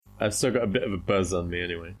I've still got a bit of a buzz on me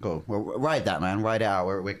anyway. Cool. Well, ride that, man. Ride it out.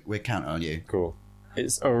 We're counting on you. Cool.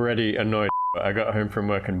 It's already annoying. I got home from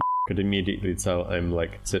work and could immediately tell I'm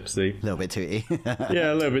like tipsy. A little bit tooty.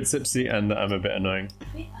 Yeah, a little bit tipsy, and that I'm a bit annoying.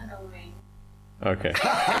 Okay.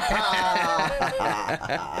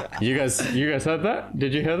 You guys heard that?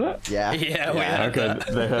 Did you hear that? Yeah. Yeah, we heard Okay, that.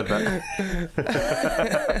 they heard that.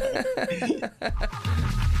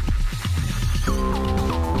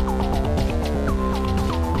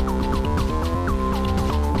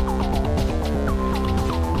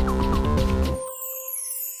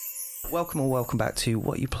 Welcome back to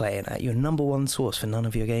What You Playing at your number one source for none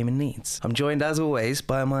of your gaming needs. I'm joined as always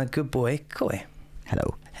by my good boy, Koi.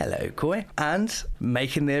 Hello. Hello, Koi. And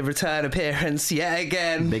making their return appearance yet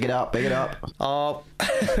again, Big it up. our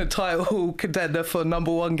title contender for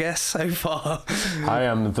number one guest so far. I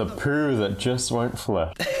am the poo that just won't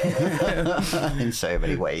flirt. In so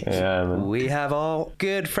many ways. Yeah, man. We have our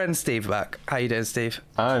good friend Steve back. How you doing, Steve?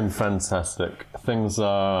 I'm fantastic. Things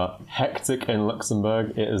are hectic in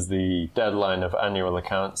Luxembourg. It is the deadline of annual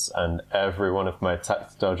accounts, and every one of my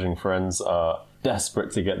tax-dodging friends are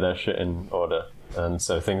desperate to get their shit in order. And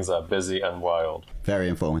so things are busy and wild. Very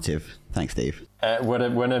informative. Thanks, Steve.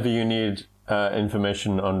 Whenever you need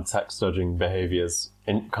information on tax-dodging behaviors,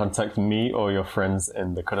 contact me or your friends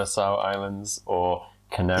in the Curaçao Islands or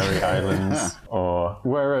Canary Islands or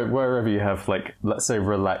wherever you have, like, let's say,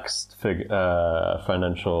 relaxed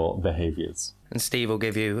financial behaviors. And Steve will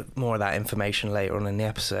give you more of that information later on in the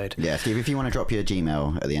episode. Yeah, Steve, if you want to drop your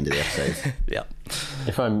Gmail at the end of the episode. Yeah.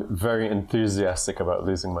 If I'm very enthusiastic about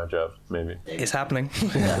losing my job, maybe. It's happening.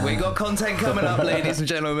 We got content coming up, ladies and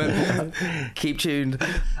gentlemen. Keep tuned.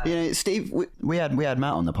 You know, Steve, we had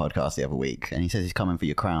Matt on the podcast the other week, and he says he's coming for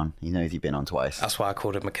your crown. He knows you've been on twice. That's why I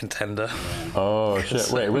called him a contender. Oh, shit.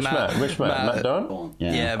 Wait, which Matt? Matt Don?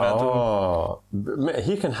 Yeah, Matt Dawn. Oh,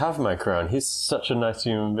 he can have my crown. He's such a nice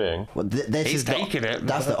human being. Well, He's taking it.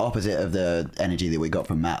 That's the opposite of the energy that we got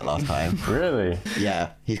from Matt last time. Really? Yeah,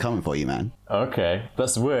 he's coming for you, man. Okay,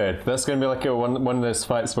 that's weird. That's going to be like one of those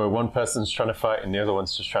fights where one person's trying to fight and the other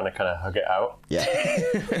one's just trying to kind of hug it out. Yeah.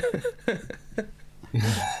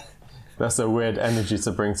 That's a weird energy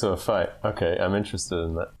to bring to a fight. Okay, I'm interested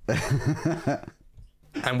in that.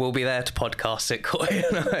 And we'll be there to podcast it, Koi.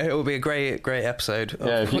 It will be a great episode.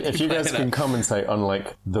 Yeah, if you guys can commentate on,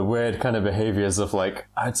 like, the weird kind of behaviors of, like,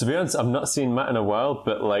 to be honest, I've not seen Matt in a while,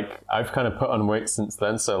 but, like, I've kind of put on weight since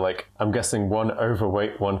then, so, like, I'm guessing one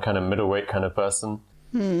overweight, one kind of middleweight kind of person.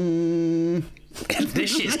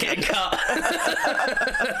 This shit's getting cut.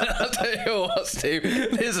 I'll tell you what, Steve,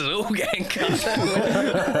 this is all getting cut.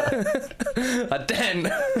 I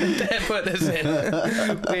dare put this in.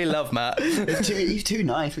 We love Matt. He's too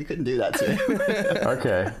nice. We couldn't do that to him.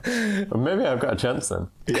 Okay. Well, maybe I've got a chance then.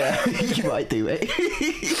 Yeah, you might do it.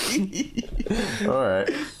 All right.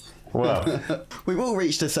 Well, We've all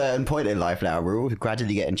reached a certain point in life now. We're all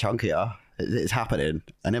gradually getting chunkier. It's happening.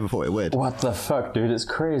 I never thought it would. what the fuck, dude? It's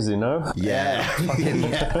crazy, no? Yeah.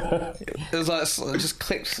 Yeah. It was like it just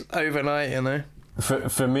clicked overnight, you know.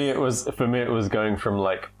 For me, it was going from,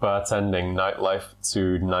 like, bartending nightlife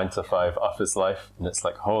to 9 to 5 office life, and it's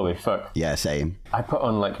like, holy fuck. Yeah, same. I put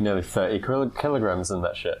on, like, nearly 30 kilograms in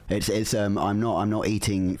that shit. It's I'm not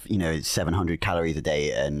eating 700 calories a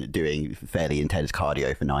day and doing fairly intense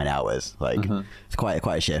cardio for 9 hours. Like it's quite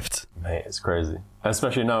a shift. Mate, it's crazy.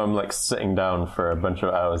 Especially now I'm, like, sitting down for a bunch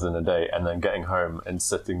of hours in a day and then getting home and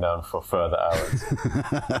sitting down for further hours.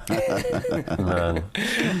 Man.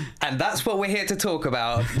 And that's what we're here to talk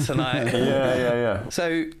about tonight. Yeah.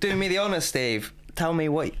 So, do me the honour, Steve. Tell me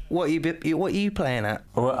what you playing at?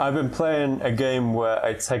 Well, I've been playing a game where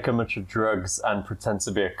I take a bunch of drugs and pretend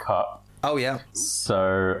to be a cop. Oh yeah.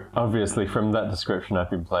 So, obviously, from that description,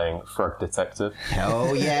 I've been playing Frog Detective.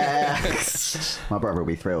 Oh yeah. My brother will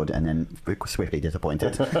be thrilled and then swiftly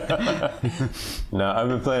disappointed. No, I've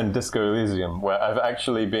been playing Disco Elysium, where I've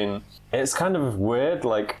actually been... It's kind of weird,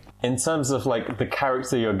 like, in terms of, like, the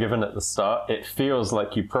character you're given at the start, it feels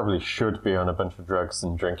like you probably should be on a bunch of drugs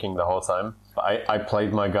and drinking the whole time. But I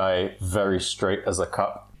played my guy very straight as a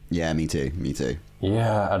cop. Yeah, me too.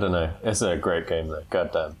 Yeah, I don't know. It's a great game, though.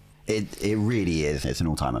 Goddamn. It really is. It's an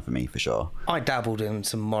all-timer for me, for sure. I dabbled in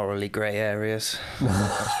some morally grey areas.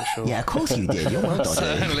 That's for sure. Yeah, of course you did. You're well dodgy.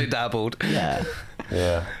 Certainly dabbled. Yeah.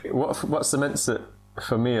 Yeah. What cements it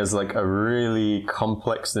for me as, like, a really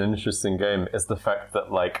complex and interesting game is the fact that,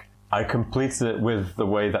 like, I completed it with the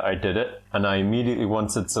way that I did it, and I immediately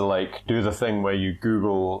wanted to, like, do the thing where you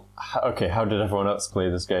Google, okay, how did everyone else play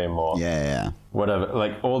this game, or whatever,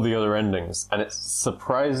 like, all the other endings, and it's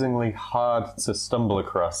surprisingly hard to stumble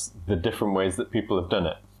across the different ways that people have done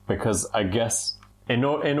it, because I guess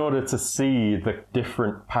in order to see the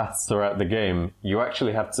different paths throughout the game, you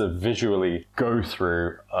actually have to visually go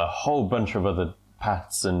through a whole bunch of other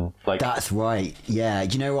paths and like... That's right. Yeah.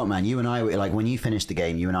 You know what, man? You and I, like, when you finished the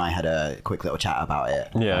game, you and I had a quick little chat about it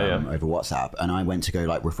over WhatsApp, and I went to go,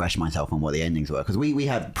 like, refresh myself on what the endings were, because we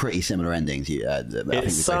had pretty similar endings.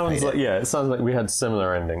 It sounds like we had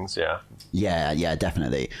similar endings, yeah. Yeah,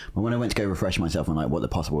 definitely. But when I went to go refresh myself on, like, what the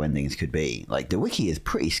possible endings could be, like, the wiki is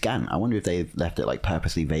pretty scant. I wonder if they've left it, like,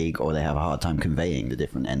 purposely vague, or they have a hard time conveying the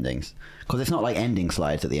different endings. Because it's not like ending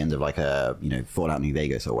slides at the end of, like, a, Fallout New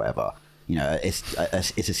Vegas or whatever. It's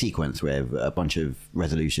a sequence with a bunch of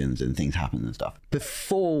resolutions and things happen and stuff.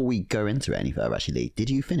 Before we go into it any further, actually, did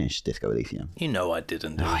you finish Disco Elysium? You know I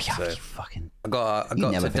didn't. Oh, so. you fucking... I got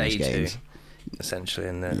to day 2, games. essentially,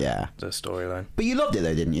 in the storyline. But you loved it,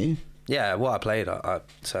 though, didn't you? Yeah, what I played, I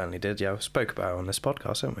certainly did. Yeah, we spoke about it on this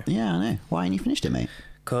podcast, haven't we? Yeah, I know. Why haven't you finished it, mate?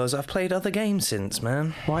 Because I've played other games since,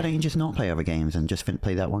 man. Why don't you just not play other games and just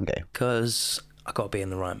play that one game? Because I got to be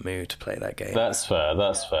in the right mood to play that game. That's fair.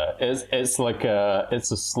 It's like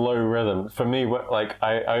it's a slow rhythm for me.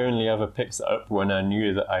 I only ever picked it up when I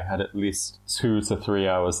knew that I had at least 2 to 3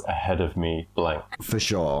 hours ahead of me blank. For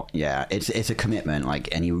sure, yeah. It's a commitment, like,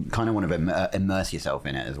 and you kind of want to immerse yourself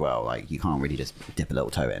in it as well. Like, you can't really just dip a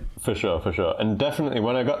little toe in. For sure, and definitely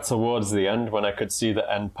when I got towards the end, when I could see the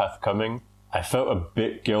end path coming, I felt a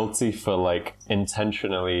bit guilty for, like,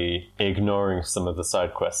 intentionally ignoring some of the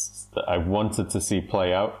side quests that I wanted to see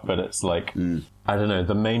play out, but it's like, I don't know,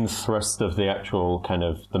 the main thrust of the actual kind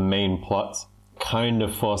of, the main plot kind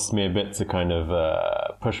of forced me a bit to kind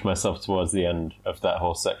of push myself towards the end of that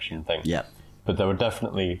whole section thing. Yeah. But there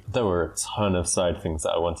were a ton of side things that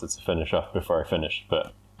I wanted to finish off before I finished,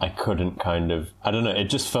 but I couldn't I don't know, it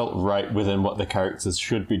just felt right within what the characters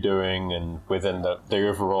should be doing and within the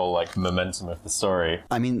overall, like, momentum of the story.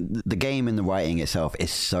 I mean, the game and the writing itself is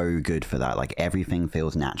so good for that. Like, everything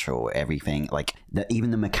feels natural. Everything, like, even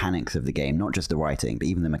the mechanics of the game, not just the writing, but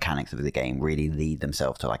even the mechanics of the game really lead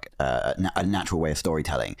themselves to, like, a natural way of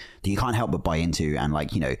storytelling that you can't help but buy into. And,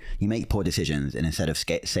 like, you make poor decisions, and instead of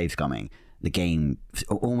save scumming, the game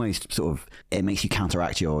almost sort of, it makes you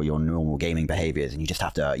counteract your normal gaming behaviors, and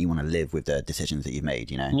you want to live with the decisions that you've made,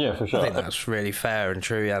 Yeah, for sure. I think that's really fair and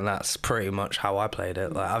true, and that's pretty much how I played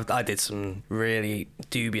it. Like, I did some really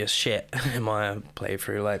dubious shit in my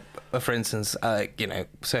playthrough. Like, for instance,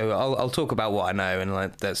 so I'll talk about what I know, and,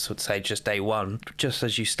 like, let's say just day 1. Just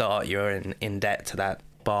as you start, you're in debt to that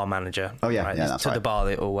bar manager. Oh yeah, right? Yeah, that's to right. the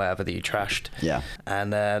bar or whatever that you trashed. Yeah.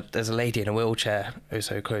 And there's a lady in a wheelchair who's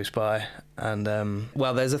so close by, and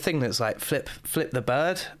there's a thing that's like flip the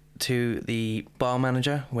bird to the bar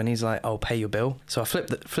manager when he's like, "Oh, pay your bill." So I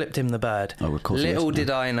flipped him the bird. Oh, of course. Little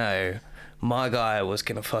did I know, my guy was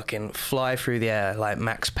gonna fucking fly through the air like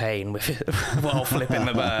Max Payne with while flipping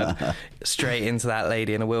the bird straight into that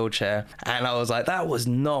lady in a wheelchair, and I was like, that was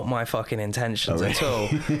not my fucking intentions at all.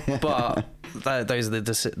 But those are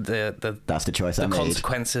the that's the choice I made.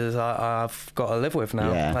 Consequences I've got to live with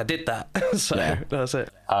now. Yeah. I did that, so that's it.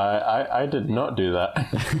 I did not do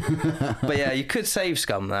that. But yeah, you could save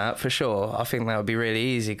scum that for sure. I think that would be really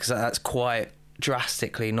easy, because that's quite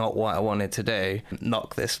drastically not what I wanted to do,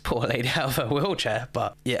 knock this poor lady out of her wheelchair.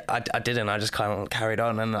 But yeah, I didn't. I just kind of carried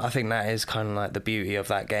on, and I think that is kind of like the beauty of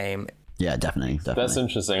that game. Yeah, definitely. That's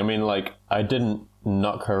interesting. I mean, like, I didn't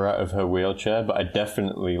knock her out of her wheelchair, but I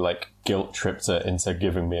definitely, like, guilt tripped her into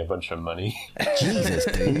giving me a bunch of money. Jesus,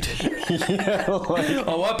 dude. Yeah, like...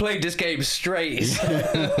 Oh, I played this game straight.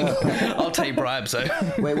 I'll take bribes, though.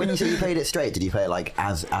 Wait, when you say you played it straight, did you play it like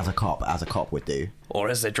as a cop would do? Or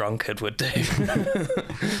as a drunkard would do.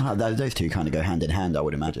 Those two kind of go hand in hand, I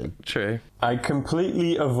would imagine. True. I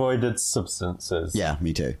completely avoided substances. Yeah,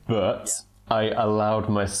 me too. But I allowed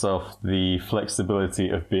myself the flexibility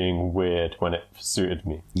of being weird when it suited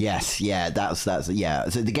me. Yes, yeah, that's yeah.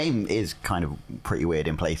 So the game is kind of pretty weird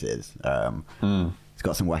in places. It's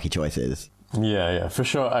got some wacky choices. Yeah, for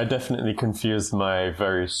sure. I definitely confused my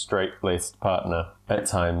very straight-laced partner at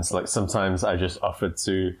times. Like, sometimes I just offered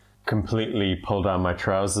to completely pull down my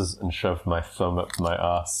trousers and shove my thumb up my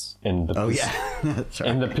arse in the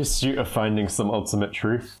in the pursuit of finding some ultimate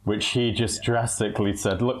truth, which he just drastically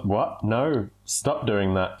said, "Look, what? No, stop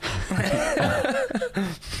doing that."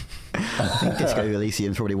 I think Disco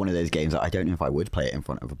Elysium is probably one of those games that I don't know if I would play it in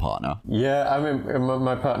front of a partner. Yeah, I mean,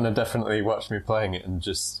 my partner definitely watched me playing it, and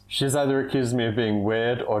she's either accused me of being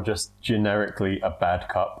weird or just generically a bad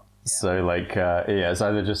cop. So, like, it's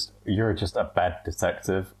either you're just a bad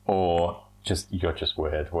detective, or you're just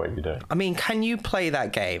weird. What are you doing? I mean, can you play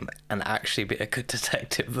that game and actually be a good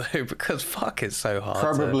detective, though? Because fuck, it's so hard.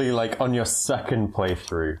 Probably, like, on your second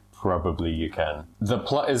playthrough, probably you can. The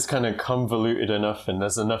plot is kind of convoluted enough, and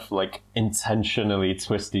there's enough like intentionally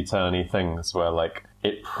twisty-turny things where like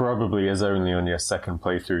it probably is only on your second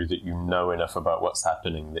playthrough that you know enough about what's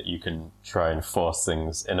happening that you can try and force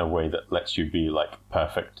things in a way that lets you be like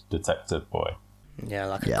perfect detective boy. Yeah,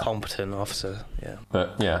 like a competent officer. Yeah.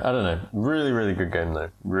 But yeah, I don't know. Really, really good game though.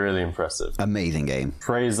 Really impressive. Amazing game.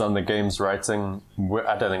 Praise on the game's writing.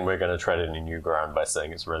 I don't think we're going to tread any new ground by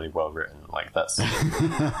saying it's really well written. Like that's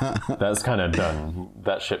kind of done.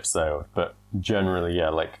 That ship sailed. But generally, yeah,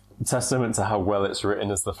 like testament to how well it's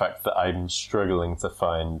written is the fact that I'm struggling to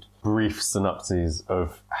find brief synopses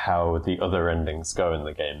of how the other endings go in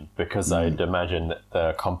the game, because I'd imagine that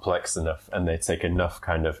they're complex enough and they take enough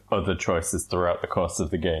kind of other choices throughout the course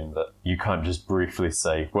of the game that you can't just briefly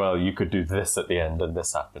say, well, you could do this at the end and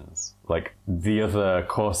this happens. Like, the other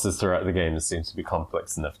courses throughout the game seem to be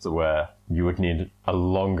complex enough to where you would need a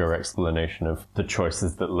longer explanation of the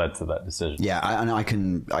choices that led to that decision. Yeah, I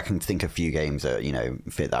can think of a few games that, you know,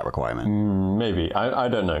 fit that requirement. Maybe. I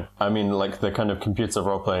don't know. I mean, like, the kind of computer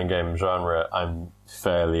role-playing game genre, I'm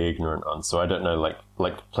fairly ignorant on, so I don't know, like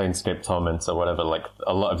Planescape Torment or whatever, like,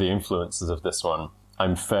 a lot of the influences of this one,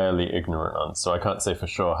 I'm fairly ignorant on, so I can't say for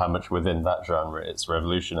sure how much within that genre it's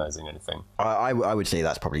revolutionizing anything. I would say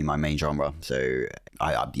that's probably my main genre, so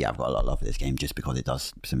I've got a lot of love for this game just because it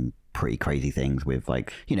does some pretty crazy things with,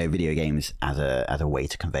 like, you know, video games as a way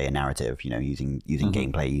to convey a narrative, you know, using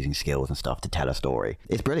gameplay, using skills and stuff to tell a story.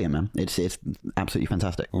 It's brilliant, man. It's absolutely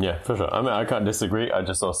fantastic. Yeah, for sure. I mean, I can't disagree. I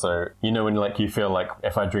just also, you know, when like you feel like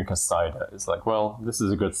if I drink a cider, it's like, well, this is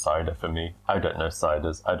a good cider for me. I don't know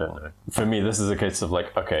ciders. I don't know. For me, this is a case of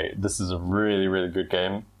like, okay, this is a really, really good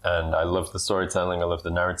game, and I love the storytelling, I love the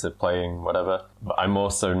narrative playing, whatever. But I'm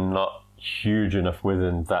also not huge enough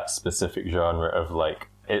within that specific genre of like,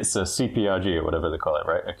 it's a CPRG or whatever they call it,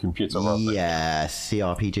 right? A computer role-playing. Yeah,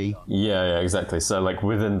 CRPG. Yeah, exactly. So, like,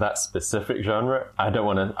 within that specific genre, I don't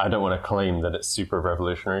want to claim that it's super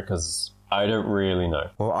revolutionary because I don't really know.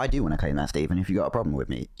 Well, I do want to claim that, Stephen. If you got a problem with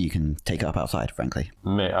me, you can take it up outside, frankly.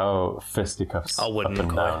 Mate, fisticuffs. I wouldn't up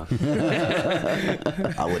and down.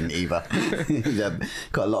 I wouldn't either. He's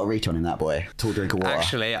got a lot of reach on him, that boy. Tall drink of water.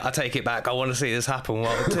 Actually, I take it back. I want to see this happen.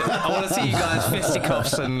 I want to see you guys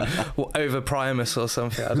fisticuffs and over Primus or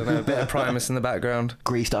something. I don't know, a bit of Primus in the background.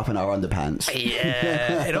 Greased up in our underpants.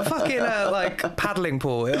 Yeah, in a fucking like paddling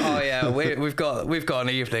pool. Oh yeah, we've got an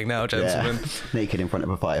evening now, gentlemen. Yeah. Naked in front of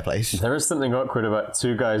a fireplace. There is something awkward about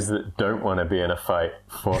two guys that don't want to be in a fight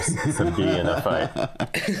forced to be in a fight.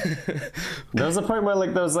 There was a point where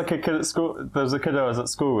like there was a kid I was at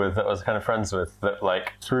school with that I was kind of friends with that,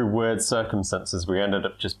 like, through weird circumstances we ended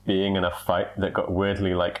up just being in a fight that got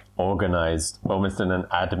weirdly like organized almost in an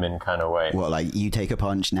admin kind of way. What, like you take a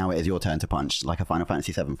punch, now it is your turn to punch, like a Final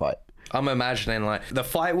Fantasy VII fight? I'm imagining, like, the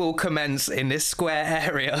fight will commence in this square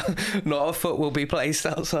area, not a foot will be placed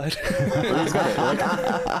outside.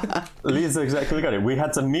 Lee's exactly got it. We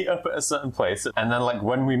had to meet up at a certain place, and then, like,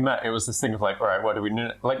 when we met, it was this thing of, like, all right, what do we do?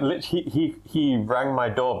 Like, he rang my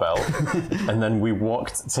doorbell, and then we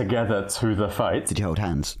walked together to the fight. Did you hold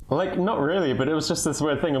hands? Like, not really, but it was just this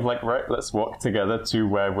weird thing of, like, right, let's walk together to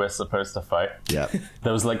where we're supposed to fight. Yeah.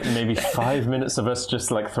 There was, like, maybe 5 minutes of us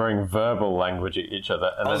just, like, throwing verbal language at each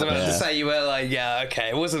other. And I was about to say, you were like, yeah, okay.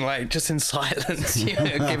 It wasn't like just in silence, you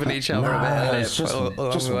know, giving each other a bit of lip. It's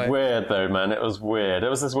just weird though, man. It was weird. It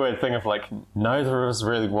was this weird thing of like neither of us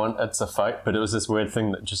really wanted to fight, but it was this weird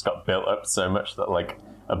thing that just got built up so much that like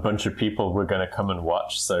a bunch of people were going to come and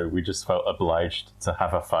watch, so we just felt obliged to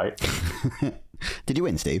have a fight. Did you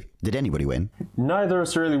win, Steve? Did anybody win? Neither of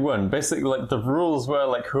us really won. Basically, like, the rules were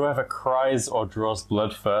like whoever cries or draws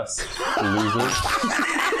blood first loses.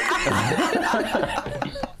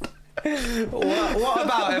 What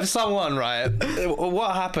about if someone, right?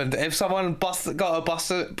 What happened if someone got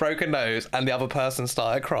a broken nose and the other person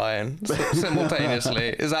started crying simultaneously?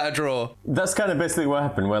 Is that a draw? That's kind of basically what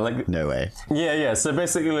happened. Where like, no way. Yeah. So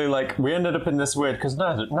basically, like, we ended up in this weird because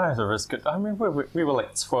neither of us could. I mean, we were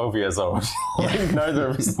like 12 years old. Like, neither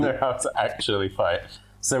of us knew how to actually fight.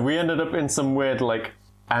 So we ended up in some weird like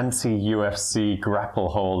anti-UFC grapple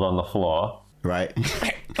hold on the floor. Right.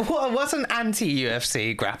 What's an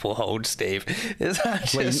anti-UFC grapple hold, Steve? Is that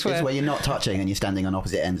just it's where you're not touching and you're standing on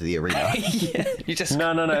opposite ends of the arena? Yeah, you just...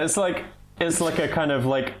 No. It's like a kind of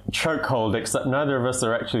like choke hold, except neither of us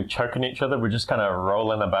are actually choking each other. We're just kind of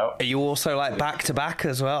rolling about. Are you also like back to back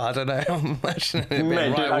as well? I don't know. I'm imagining it being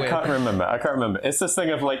Mate, dude, right I can't remember. It's this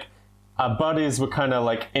thing of like our bodies were kind of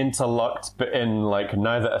like interlocked, but in like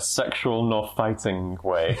neither a sexual nor fighting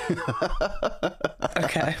way.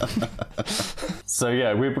 Okay. So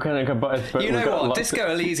yeah, we kind of got bodies, but You we know got what? locked- Disco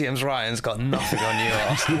Elysium's Ryan's got nothing on you,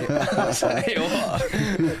 I'll tell you what.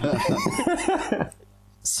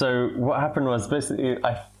 So what happened was basically,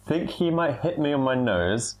 I think he might hit me on my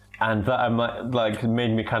nose, and that I might like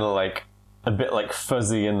made me kind of like a bit like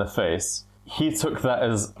fuzzy in the face. He took that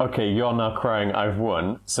as, okay, you're now crying, I've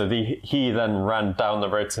won. So he then ran down the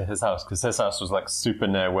road to his house, because his house was like super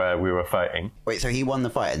near where we were fighting. Wait, so he won the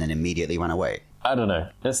fight and then immediately ran away? I don't know.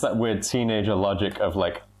 It's that weird teenager logic of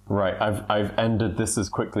like, right, I've ended this as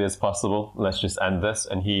quickly as possible. Let's just end this.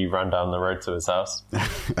 And he ran down the road to his house.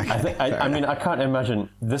 Okay, I mean, I can't imagine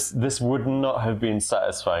this would not have been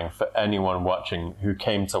satisfying for anyone watching who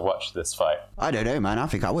came to watch this fight. I don't know, man. I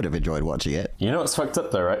think I would have enjoyed watching it. You know what's fucked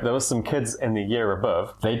up though, right? There was some kids in the year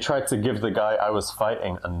above. They tried to give the guy I was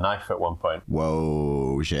fighting a knife at one point.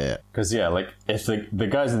 Whoa, shit. Because yeah, like if the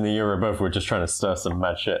guys in the year above were just trying to stir some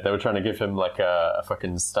mad shit, they were trying to give him like a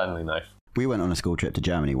fucking Stanley knife. We went on a school trip to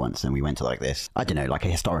Germany once and we went to like this, I don't know, like a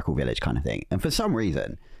historical village kind of thing. And for some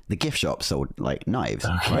reason, the gift shop sold like knives,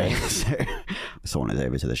 right? So someone is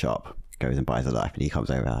over to the shop, goes and buys a knife, and he comes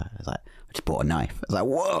over, it's like, I just bought a knife. I was like,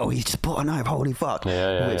 whoa, he just bought a knife, holy fuck.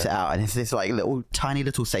 Yeah, Whips it out, and it's this like tiny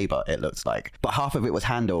little saber, it looks like. But half of it was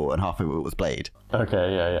handle and half of it was blade.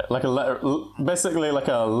 Okay, yeah. Like a letter, basically like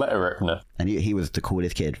a letter opener. And he was the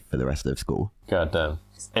coolest kid for the rest of school. God damn.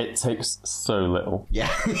 It takes so little.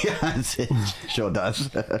 Yeah, yes, it sure does.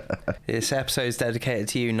 This episode's dedicated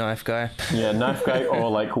to you, Knife Guy. Yeah, knife guy or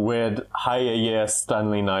like weird higher year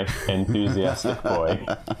Stanley knife enthusiastic boy.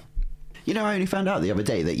 You know, I only found out the other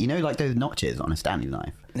day that, you know, like those notches on a Stanley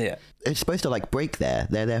knife, Yeah. it's supposed to like break there.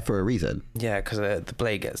 They're there for a reason. Yeah, because the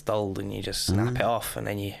blade gets dulled and you just snap it off and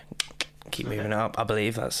then you keep moving it up. I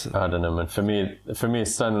believe that's... I don't know, man. For me, a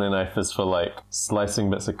Stanley knife is for like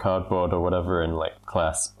slicing bits of cardboard or whatever in like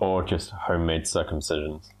class, or just homemade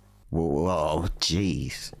circumcisions. Whoa,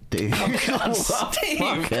 jeez, dude. God, Steve.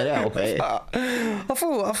 Fucking hell, mate. I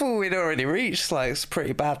thought we'd already reached like it's a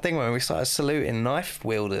pretty bad thing when we started saluting knife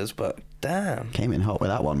wielders, but damn. Came in hot with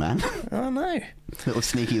that one, man. I know. Little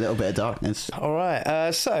sneaky little bit of darkness. All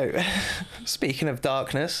right. So, speaking of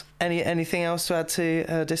darkness, anything else to add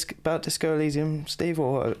to about Disco Elysium, Steve?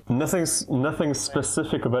 Or Nothing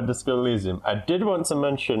specific about Disco Elysium. I did want to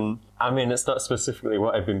mention, I mean, it's not specifically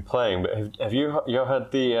what I've been playing, but have you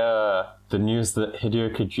heard the news that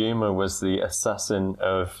Hideo Kojima was the assassin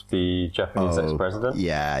of the Japanese ex-president?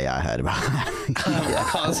 Yeah, I heard about that. I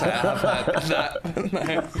can't say I've heard that.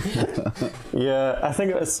 No. Yeah, I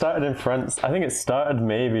think it started in France. I think it started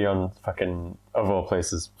maybe on fucking, of all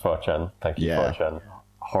places, 4chan. Thank you, Yeah. 4chan.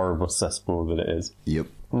 Horrible cesspool that it is. Yep.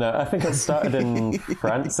 No, I think it started in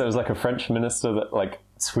France. There was like a French minister that like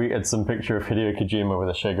tweeted some picture of Hideo Kojima with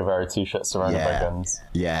a Che Guevara t-shirt surrounded by guns.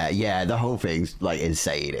 Yeah, the whole thing's like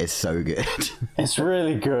insane. It's so good. It's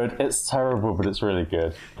really good. It's terrible, but it's really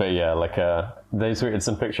good. But yeah, like they tweeted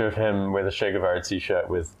some picture of him with a Che Guevara t-shirt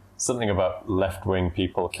with something about left-wing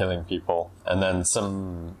people killing people, and then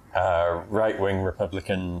some right-wing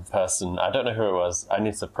Republican person, I don't know who it was, I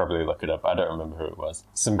need to probably look it up, I don't remember who it was.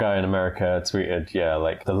 Some guy in America tweeted, yeah,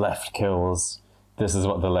 like, the left kills, this is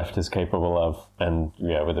what the left is capable of, and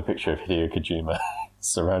yeah, with a picture of Hideo Kojima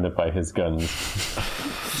surrounded by his guns.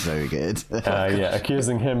 So good. Yeah,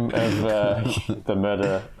 accusing him of the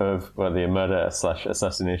murder /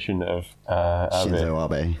 assassination of Abe.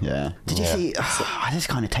 Shinzo Abe, yeah. Did you Yeah. see, this is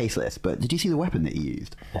kind of tasteless, but did you see the weapon that he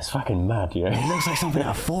used? It's fucking mad, yeah. It looks like something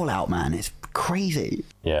out of Fallout, man. It's crazy.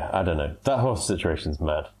 Yeah, I don't know. That whole situation's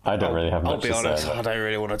mad. I don't really have much I'll be to honest, say. I don't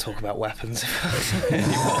really want to talk about weapons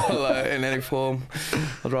anymore, like, in any form.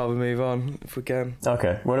 I'd rather move on if we can.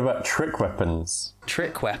 Okay, what about trick weapons?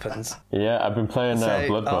 Trick weapons. Yeah, I've been playing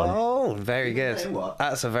Bloodborne. Oh, very good. what?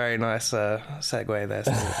 That's a very nice segue there,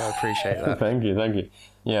 Steve. I appreciate that. Thank you.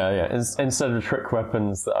 Yeah. Instead of trick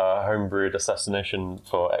weapons that are homebrewed assassination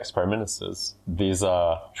for ex-prime ministers, these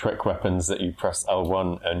are trick weapons that you press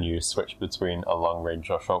L1 and you switch between a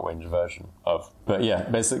long-range or short-range version of. But yeah,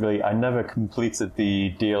 basically, I never completed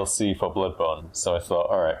the DLC for Bloodborne, so I thought,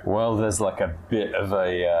 alright, well, there's like a bit of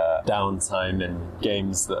a downtime in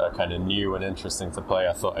games that are kind of new and interesting to play.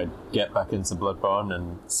 I thought I'd get back into Bloodborne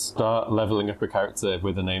and start leveling up a character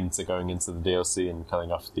with an aim to going into the DLC and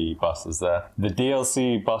killing off the bosses there. The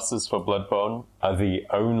DLC bosses for Bloodborne are the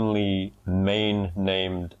only main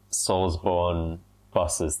named Soulsborne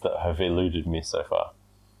bosses that have eluded me so far.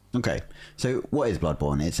 Okay, so what is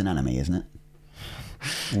Bloodborne? It's an anime, isn't it?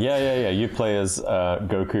 Yeah. You play as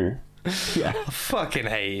Goku, Yeah. I fucking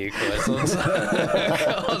hate you, Chris.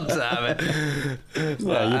 God damn it.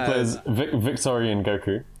 Yeah, you play as Victorian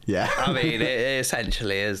Goku. Yeah. I mean, it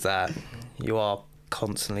essentially is that. You are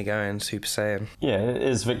constantly going Super Saiyan. Yeah, it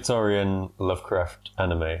is Victorian Lovecraft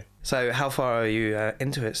anime. So how far are you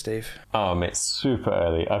into it, Steve? Oh, mate, super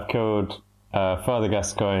early. I've killed Father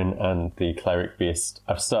Gascoigne and the Cleric Beast.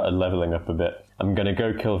 I've started leveling up a bit. I'm going to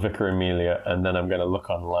go kill Vicar Amelia, and then I'm going to look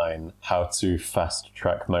online how to fast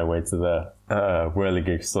track my way to the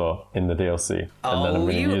Whirligig Saw in the DLC. And then I'm going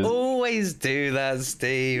to use... always do that,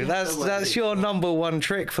 Steve. That's your number one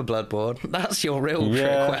trick for Bloodborne. That's your real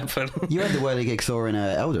trick weapon. You had the Whirligig Saw in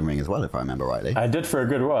Elden Ring as well, if I remember rightly. I did for a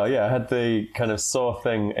good while, yeah. I had the kind of saw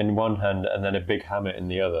thing in one hand and then a big hammer in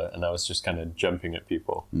the other, and I was just kind of jumping at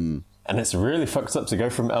people. And it's really fucked up to go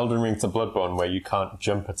from Elden Ring to Bloodborne where you can't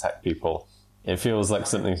jump attack people. It feels like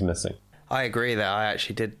something's missing. I agree that I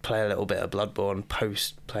actually did play a little bit of Bloodborne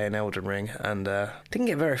post playing Elden Ring, and didn't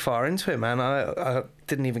get very far into it, man. I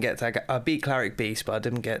didn't even get to... I beat Cleric Beast, but I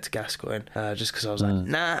didn't get to Gascoigne, just because I was like,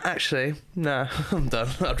 nah, I'm done.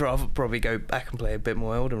 I'd rather probably go back and play a bit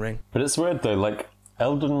more Elden Ring. But it's weird though, like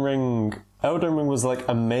Elden Ring was like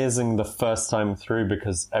amazing the first time through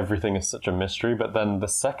because everything is such a mystery, but then the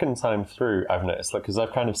second time through I've noticed, like, because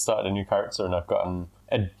I've kind of started a new character and I've gotten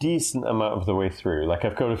a decent amount of the way through. Like,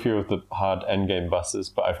 I've killed a few of the hard endgame bosses,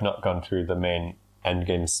 but I've not gone through the main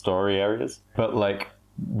endgame story areas. But like,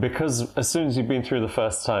 because as soon as you've been through the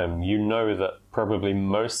first time, you know that probably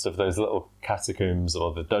most of those little catacombs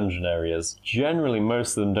or the dungeon areas, generally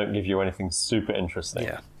most of them don't give you anything super interesting.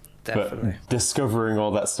 Yeah. Definitely. But discovering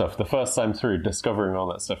all that stuff, the first time through, discovering all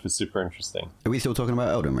that stuff is super interesting. Are we still talking about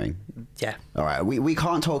Elden Ring? Yeah. All right, we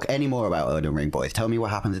can't talk any more about Elden Ring, boys. Tell me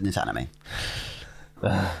what happens in this anime.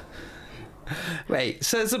 Wait,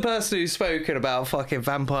 so as a person who's spoken about fucking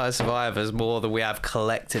Vampire Survivors more than we have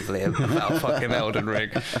collectively about fucking Elden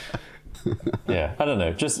Ring. Yeah, I don't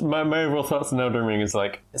know. Just my overall thoughts on Elden Ring is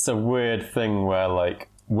like, it's a weird thing where like,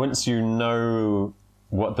 once you know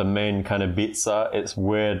what the main kind of beats are, it's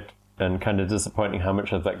weird and kind of disappointing how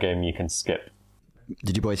much of that game you can skip.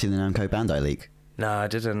 Did you boys see the Namco Bandai leak? No, I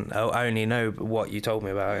didn't. I only know what you told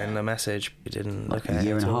me about in the message. You didn't look at it. A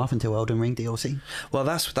year and a at all. half until Elden Ring DLC? Well,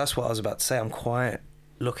 that's what I was about to say. I'm quite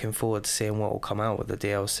looking forward to seeing what will come out with the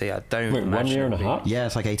DLC. I don't. Wait, 1 year and a half? Yeah,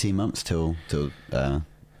 it's like 18 months till the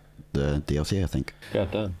DLC, I think.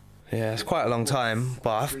 God damn. Yeah, it's quite a long time,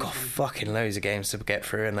 but I've got fucking loads of games to get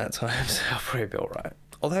through in that time, so I'll probably be alright.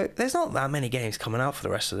 Although, there's not that many games coming out for the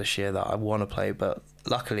rest of this year that I want to play, but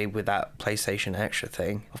luckily with that PlayStation Extra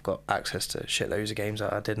thing, I've got access to shitloads of games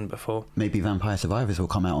that I didn't before. Maybe Vampire Survivors will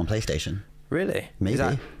come out on PlayStation. Really?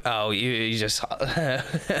 Maybe. You just... I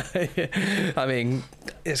mean,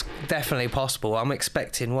 it's definitely possible. I'm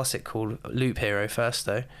expecting, what's it called? Loop Hero first,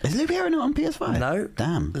 though. Is Loop Hero not on PS5? No.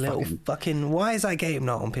 Damn. Little fucking... Why is that game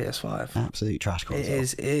not on PS5? Absolute trash console.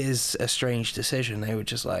 It is a strange decision. They were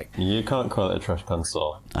just like... You can't call it a trash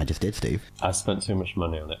console. I just did, Steve. I spent too much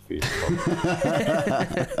money on it for you.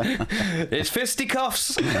 It's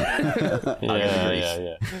fisticuffs!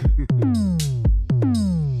 Yeah.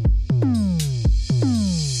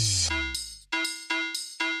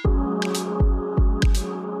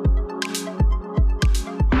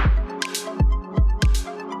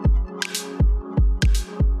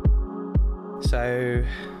 So,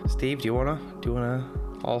 Steve, do you wanna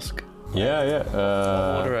ask? Yeah.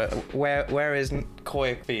 Order it. Where is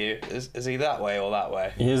Koi for you? Is he that way or that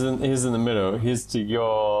way? He's in the middle. He's to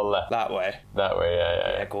your left. That way. That way,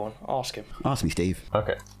 yeah. Go on, ask him. Ask me, Steve.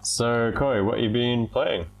 Okay. So, Koi, what have you been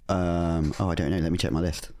playing? I don't know. Let me check my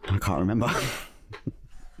list. I can't remember.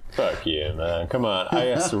 Fuck you, man. Come on. I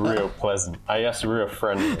asked real pleasant. I asked real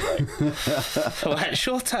friendly. Like. Well, it's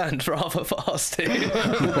your turn rather fast, dude.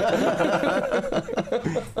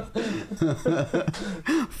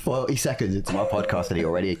 40 seconds into my podcast and he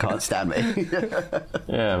already can't stand me.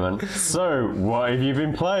 Yeah, man. So, what have you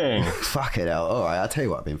been playing? Fuck it out. All right, I'll tell you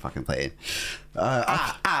what I've been fucking playing.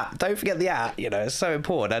 Don't forget the at. You know, it's so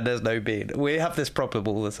important. And there's no bean. We have this problem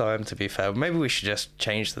all the time, to be fair. Maybe we should just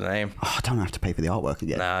change the name. Oh, I don't have to pay for the artwork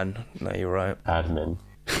again. No, you're right. Admin.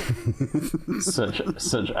 such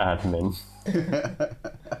admin.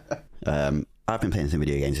 I've been playing some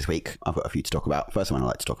video games this week. I've got a few to talk about. First one I'd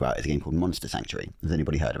like to talk about is a game called Monster Sanctuary. Has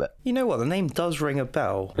anybody heard of it? You know what? The name does ring a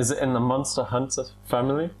bell. Is it in the Monster Hunter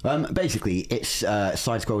family? Basically, it's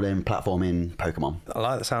side-scrolling, platforming Pokemon. I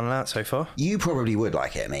like the sound of that so far. You probably would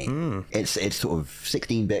like it, mate. It's sort of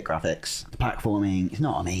 16-bit graphics. The platforming, it's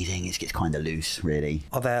not amazing. It's kind of loose, really.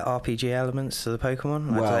 Are there RPG elements to the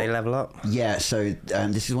Pokemon? Like, do they level up? Yeah, so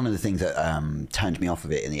this is one of the things that turned me off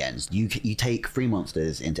of it in the end. You take 3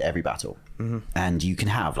 monsters into every battle. And you can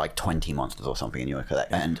have like 20 monsters or something in your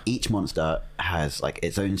collection. And each monster has like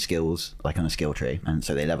its own skills, like on a skill tree. And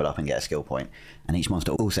so they level up and get a skill point. And each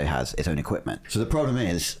monster also has its own equipment. So the problem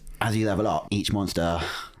is, as you level up, each monster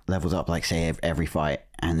levels up, like, say, every fight.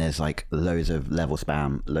 And there's like loads of level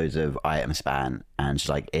spam, loads of item spam, and just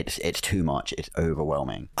like it's too much. It's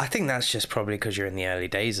overwhelming. I think that's just probably because you're in the early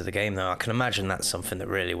days of the game, though. I can imagine that's something that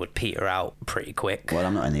really would peter out pretty quick. Well,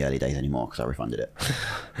 I'm not in the early days anymore because I refunded it.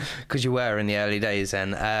 Because you were in the early days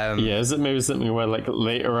then. Yeah, is it maybe something where like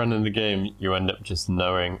later on in the game you end up just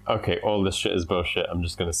knowing, okay, all this shit is bullshit, I'm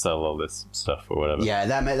just going to sell all this stuff or whatever? Yeah,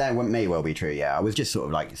 that may well be true, yeah. I was just sort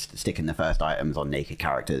of like sticking the first items on naked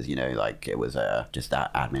characters, you know, like it was just that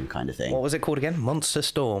admin kind of thing. What was it called again? Monster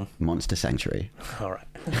Storm. Monster Sanctuary. All right.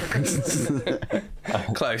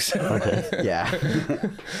 Close. Okay. Yeah.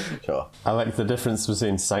 Sure. I like the difference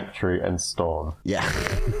between Sanctuary and Storm. Yeah.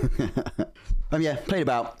 Yeah, played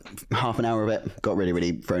about half an hour of it. Got really,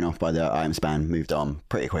 really thrown off by the item span. Moved on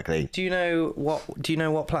pretty quickly. Do you know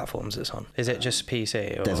what platforms it's on? Is it just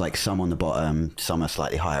PC? Or? There's like some on the bottom, some are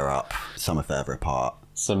slightly higher up, some are further apart.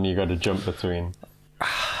 Some you got to jump between.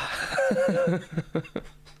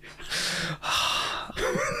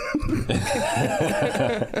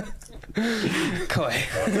 Koi.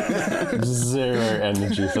 Zero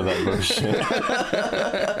energy for that bullshit.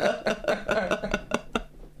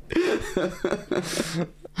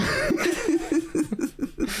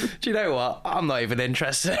 Do you know what? I'm not even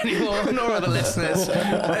interested anymore, nor are the listeners.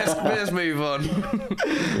 Let's move on.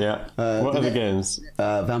 Yeah. What other games?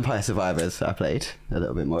 Vampire Survivors, I played a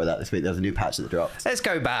little bit more of that this week. There was a new patch that dropped. Let's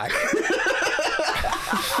go back.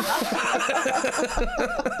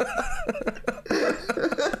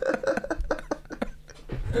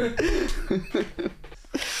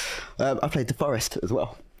 I played The Forest as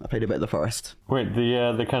well. I played a bit of The Forest. Wait,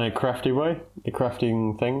 the kind of crafty way? The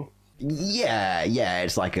crafting thing? Yeah,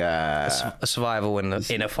 it's like a survival in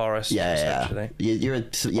a forest. Yeah. You're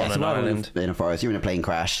on survival an island in a forest. You're in a plane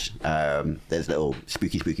crash. There's little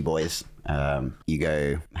spooky boys. You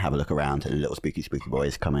go have a look around, and little spooky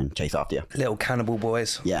boys come and chase after you. Little cannibal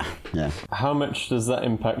boys. Yeah. How much does that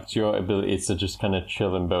impact your ability to just kind of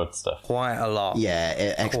chill and build stuff? Quite a lot.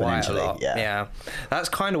 Yeah, exponentially. Quite a lot. Yeah. That's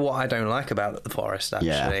kind of what I don't like about the forest,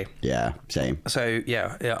 actually. Yeah, same. So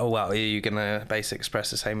yeah. Oh well, you're gonna basically express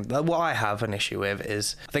the same. What I have an issue with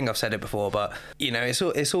is, I think I've said it before, but you know,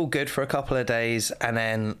 it's all good for a couple of days, and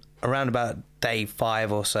then around about day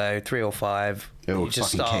 5 or so, 3 or 5, you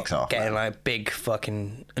just start getting like big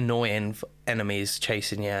fucking annoying enemies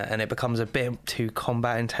chasing you, and it becomes a bit too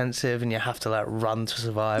combat intensive, and you have to like run to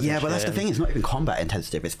survive. Yeah, but that's the thing. It's not even combat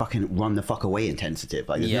intensive. It's fucking run the fuck away intensive.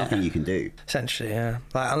 Like there's nothing you can do. Essentially, yeah.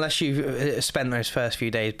 Like unless you've spent those first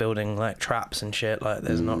few days building like traps and shit, like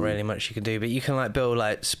there's not really much you can do. But you can like build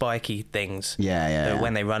like spiky things. Yeah.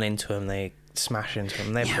 When they run into them, they smash into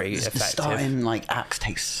them. They're pretty effective. The starting like axe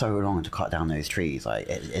takes so long to cut down those trees. Like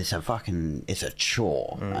it's a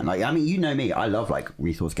chore. And like, I mean, you know me, I love like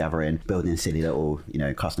resource gathering, building silly little, you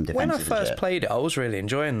know, custom defenses. When I first played it, I was really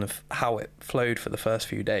enjoying how it flowed for the first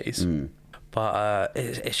few days. But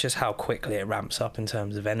it's just how quickly it ramps up in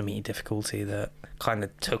terms of enemy difficulty that kind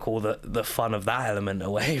of took all the fun of that element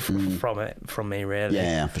away from me, really.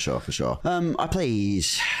 Yeah, for sure. I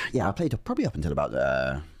played probably up until about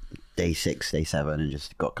day 6, day 7, and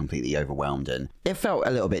just got completely overwhelmed, and it felt a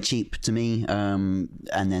little bit cheap to me, and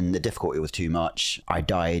then the difficulty was too much. I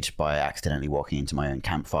died by accidentally walking into my own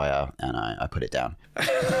campfire, and I put it down.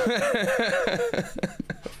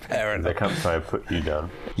 Fair enough. The campfire put you down.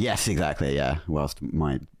 Yes, exactly, yeah, whilst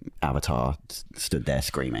my avatar stood there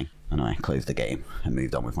screaming, and I closed the game and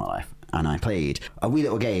moved on with my life. And I played a wee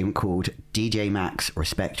little game called DJ Max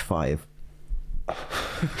Respect 5.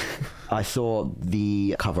 I saw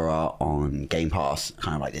the cover art on Game Pass,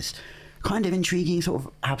 kind of like this kind of intriguing sort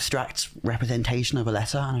of abstract representation of a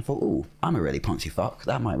letter, and I thought, ooh, I'm a really poncy fuck,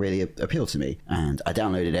 that might really appeal to me. And I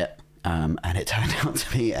downloaded it, and it turned out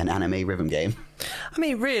to be an anime rhythm game. I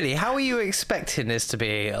mean, really, how are you expecting this to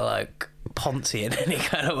be like poncy in any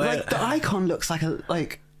kind of way? Like the icon looks like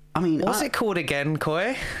what's it called again,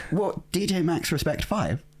 Koi? What, DJ Max Respect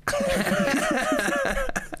 5?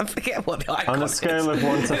 I forget what the icon On a is. scale of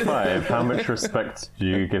 1 to 5, how much respect do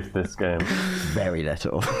you give this game? Very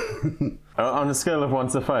little. On a scale of 1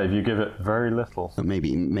 to 5, you give it very little.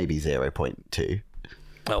 maybe 0.2.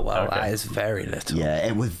 Oh wow, Okay. that is very little. Yeah,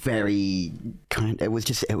 it was very it was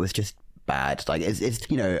just bad. Like it's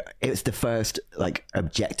you know, it's the first like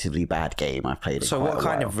objectively bad game I've played in So quite what a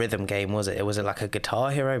kind while. of rhythm game was it? Was it like a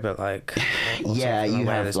Guitar Hero, but like or Yeah, something you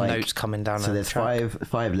where have there's like notes coming down. So a there's track?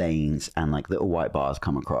 five lanes and like little white bars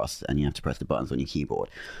come across, and you have to press the buttons on your keyboard.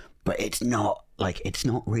 But it's not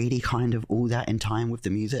really kind of all that in time with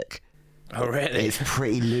the music. Oh really? It's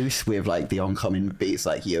pretty loose with like the oncoming beats.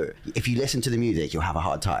 Like if you listen to the music, you'll have a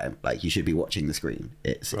hard time. Like you should be watching the screen.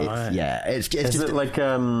 It's Right. yeah. It's Is just it like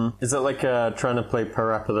trying to play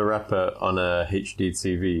Parappa the Rapper on a HD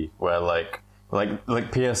TV where like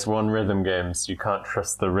PS1 rhythm games, you can't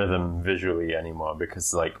trust the rhythm visually anymore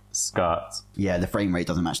because like SCART. yeah. The frame rate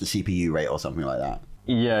doesn't match the CPU rate or something like that.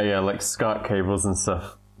 Yeah, like SCART cables and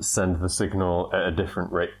stuff send the signal at a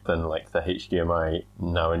different rate than like the HDMI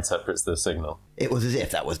now interprets the signal. It was as if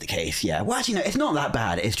that was the case. Yeah. Well, actually, no. It's not that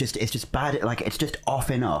bad. It's just bad. Like it's just off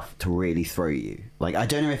enough to really throw you. Like I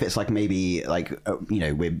don't know if it's like maybe like you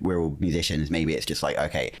know we're all musicians. Maybe it's just like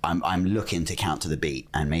okay, I'm looking to count to the beat,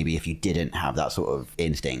 and maybe if you didn't have that sort of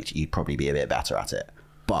instinct, you'd probably be a bit better at it.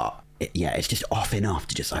 But it's just off enough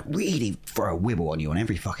to just like really throw a wibble on you on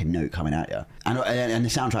every fucking note coming at you. And the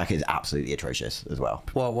soundtrack is absolutely atrocious as well.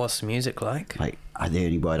 What's the music like? Like the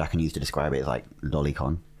only word I can use to describe it is like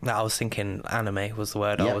lolicon. No, I was thinking anime was the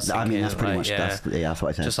word. Yeah, I was thinking, I mean that's pretty like, much yeah. that's what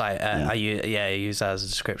I said. Just like I use that as a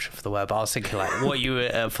description for the word, but I was thinking like what you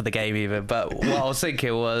were for the game even. But what I was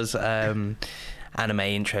thinking was anime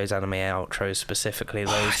intros, anime outros, specifically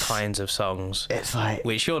those kinds of songs. It's like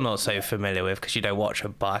Which you're not so familiar with because you don't watch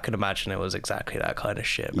them, but I can imagine it was exactly that kind of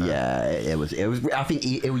shit, man. yeah, it was. I think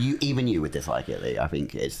even you would dislike it, Lee. I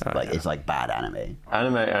think it's it's like bad anime.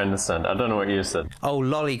 Anime, I understand. I don't know what you said. Oh,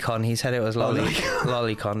 Lolicon. He said it was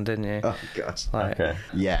Lolicon, didn't you? Oh god. Like, Okay.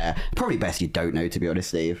 Yeah, probably best you don't know, to be honest,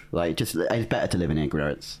 Steve. Like, just it's better to live in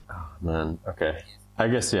ignorance. Man, okay. I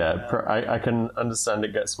guess, yeah, I can understand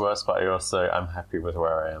it gets worse, but I'm happy with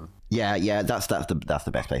where I am. Yeah, that's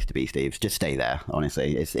the best place to be, Steve. Just stay there.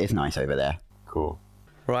 Honestly, it's nice over there. Cool.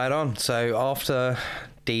 Right on. So after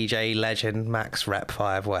DJ Legend Max Rep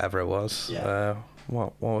 5, whatever it was, Yeah.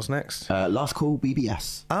 what was next? Last call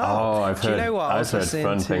BBS. Oh, I've do you heard- know what? I I've was heard listening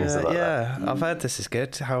fun to, things about yeah, I've heard this is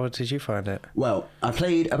good. How did you find it? Well, I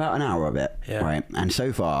played about an hour of it, Yeah. right? And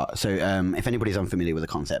so far, if anybody's unfamiliar with the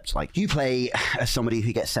concept, like you play as somebody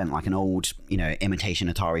who gets sent like an old, imitation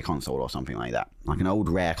Atari console or something like that, like an old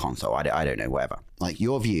rare console. I don't know, whatever. Like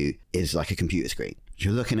your view is like a computer screen.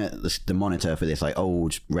 You're looking at the monitor for this like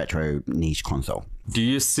old retro niche console. Do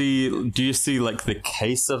you see like the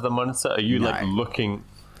case of the monitor? Are you like No. looking,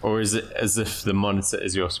 or is it as if the monitor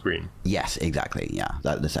is your screen? Yes, exactly. Yeah,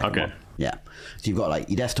 the second Okay. one. Yeah. So you've got like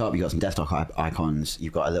your desktop, you've got some desktop icons,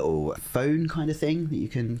 you've got a little phone kind of thing that you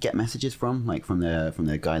can get messages from, like from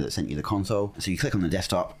the guy that sent you the console. So you click on the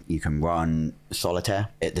desktop, you can run solitaire.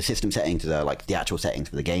 The system settings are like the actual settings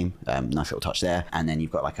for the game. Nice little touch there. And then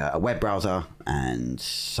you've got like a web browser and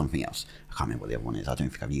something else. I can't remember what the other one is. I don't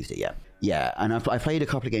think I've used it yet. Yeah, and I've played a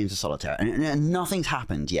couple of games of solitaire, and nothing's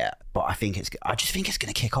happened yet. But I just think it's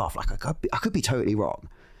going to kick off. Like I could be totally wrong.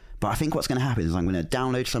 But I think what's going to happen is I'm going to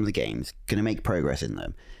download some of the games, going to make progress in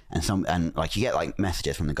them, and like you get like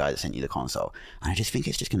messages from the guy that sent you the console, and I just think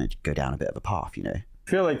it's just going to go down a bit of a path, I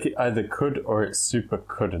feel like it either could or it super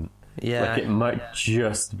couldn't. Yeah. Like it might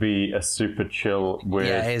just be a super chill, weird.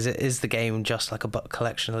 Yeah, is the game just like a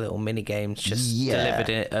collection of little mini games just Yeah.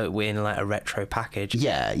 delivered in like a retro package?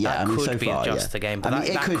 Yeah. That I mean, could so be far, just yeah. the game, but I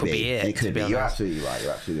mean, that could be it. It could to be. be You're honest. absolutely right.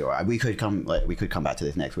 You're absolutely right. We could come back to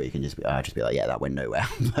this next week and just be like, yeah, that went nowhere.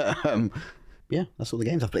 Yeah, that's all the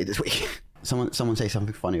games I've played this week. Someone say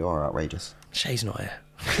something funny or outrageous. Shay's not here.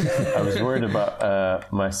 I was worried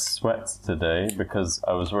about my sweat today because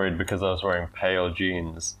I was wearing pale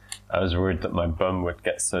jeans. I was worried that my bum would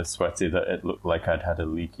get so sweaty that it looked like I'd had a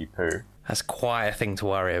leaky poo. That's quite a thing to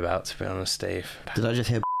worry about, to be honest, Steve. Did I just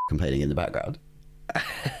hear complaining in the background?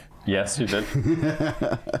 Yes, you did. Dude,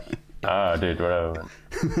 whatever, man.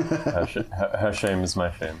 Her shame is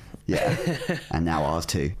my shame. Yeah, and now ours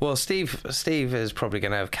too. Well, Steve is probably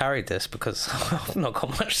going to have carried this because I've not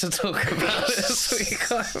got much to talk about this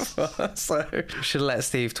week either. So we should let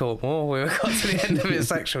Steve talk more. We got to the end of his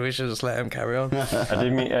section. We should just let him carry on. I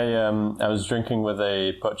did meet I was drinking with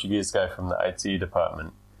a Portuguese guy from the IT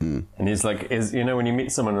department. And he's like, when you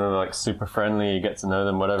meet someone and they're like super friendly, you get to know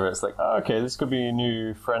them, whatever, it's like, oh, okay, this could be a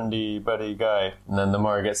new friendly buddy guy. And then the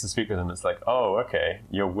more I get to speak with him, it's like, oh, okay,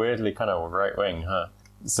 you're weirdly kind of right wing, huh?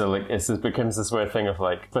 So like it becomes this weird thing of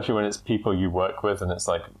like, especially when it's people you work with, and it's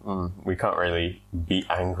like we can't really be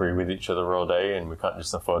angry with each other all day, and we can't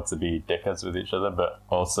just afford to be dickheads with each other. But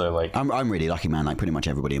also like, I'm really lucky, man. Like pretty much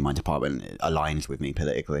everybody in my department aligns with me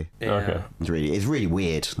politically. Yeah. okay, It's really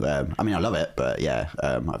weird. I mean, I love it, but yeah,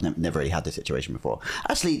 I've never really had this situation before.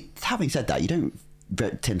 Actually, having said that, you don't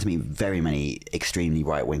tend to meet very many extremely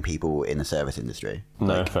right-wing people in the service industry.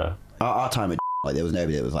 no, fair. Our time at like there was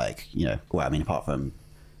nobody that was like, you know, well, I mean, apart from,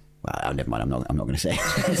 well, never mind. I'm not going to say.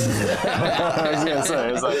 I was going to say,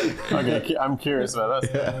 it's like, okay, I'm curious about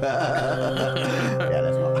that. Yeah,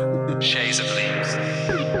 that's not. Shades of Leaves.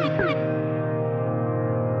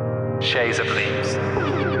 Shades of Leaves.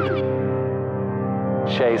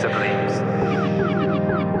 Shades of Leaves.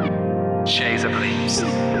 Shades of Leaves.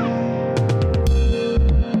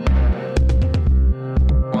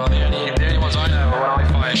 Well, the only ones I know are when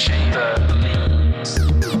I fire Shades of Leaves.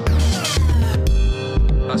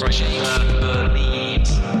 That's right, Shades of Leaves.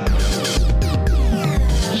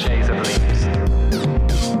 Shades of Leaves.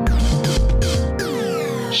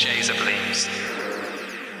 Shades of Leaves.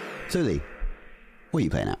 So Lee, what are you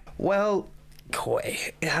playing at? Well, Coy,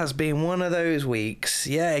 it has been one of those weeks.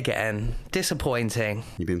 Yeah, again, disappointing.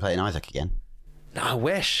 You've been playing Isaac again. I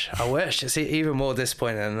wish. It's even more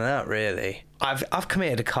disappointing than that, really. I've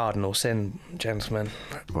committed a cardinal sin, gentlemen.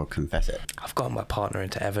 Well, confess it. I've got my partner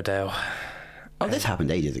into Everdale. Oh, this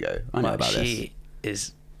happened ages ago. I know But about this. she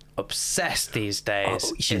is obsessed these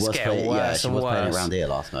days. Oh, she It's was getting playing. worse Yeah, she and was playing worse. around here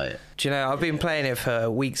last night. Do you know, I've been playing it for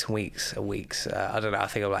weeks and weeks and weeks. I don't know, I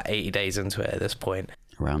think I'm like 80 days into it at this point.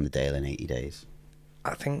 Around the Dale in 80 days.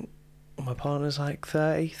 I think my partner's like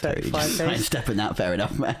 30, 35 Just days. stepping that, fair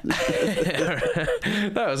enough, man.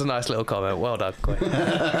 That was a nice little comment. Well done, Coy.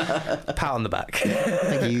 Pat on the back.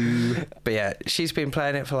 Thank you. But yeah, she's been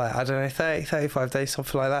playing it for like, I don't know, 30, 35 days,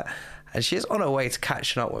 something like that. And she's on her way to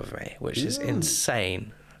catching up with me, which is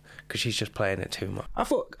insane because she's just playing it too much. I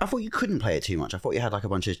thought you couldn't play it too much. I thought you had like a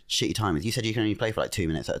bunch of shitty timers. You said you can only play for like 2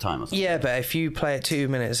 minutes at a time or something. Yeah, but if you play it 2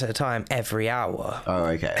 minutes at a time every hour. Oh,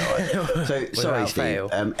 okay. All right. So, sorry, Steve. fail.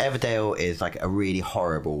 Everdale is like a really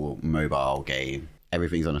horrible mobile game.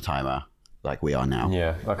 Everything's on a timer, like we are now.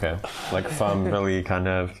 Yeah, okay. Like Farmville kind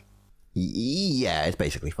of. Yeah, it's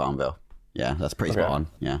basically Farmville. Yeah, that's pretty spot on.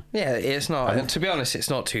 Yeah. Yeah, it's not. To be honest, it's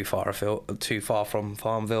not too far from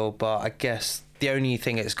Farmville, but I guess the only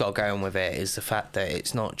thing it's got going with it is the fact that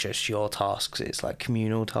it's not just your tasks; it's like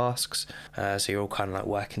communal tasks. So you're all kind of like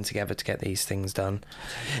working together to get these things done.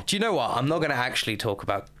 Do you know what? I'm not going to actually talk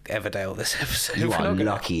about Everdale this episode. You We're are not gonna-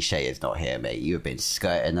 lucky Shay is not here, mate. You have been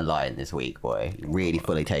skirting the line this week, boy. Really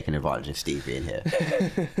fully taking advantage of Steve being here.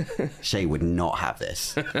 Shay would not have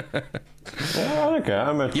this. Oh,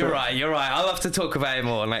 okay, You're right. I'll have to talk about it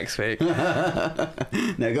more next week.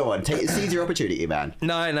 No, go on. Seize your opportunity, man.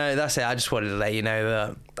 No, that's it. I just wanted to let you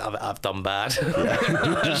know that I've done bad.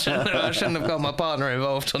 I shouldn't have got my partner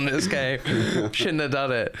involved on this game. Shouldn't have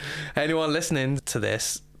done it. Anyone listening to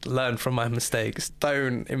this, learn from my mistakes.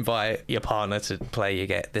 Don't invite your partner to play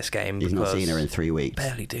this game. He's not seen her in 3 weeks.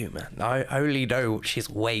 Barely do, man. I only know she's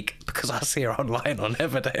awake because I see her online on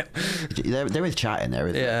Everdale. There is chat in there,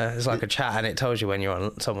 isn't there? Yeah, it's like a chat and it tells you when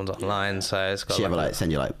someone's online. So it's got She ever like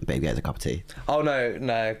send you like, babe, get us a cup of tea? Oh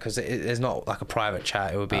no, because it's not like a private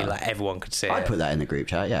chat. It would be like everyone could see I'd it. put that in the group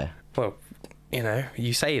chat, yeah. Well, you know,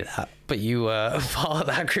 you say that, but you were part of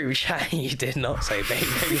that group chat and you did not say, babe,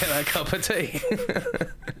 go get that cup of tea.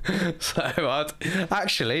 So I'd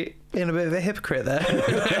actually been a bit of a hypocrite there.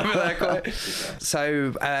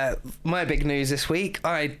 So my big news this week,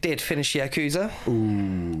 I did finish Yakuza.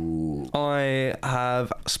 Ooh. I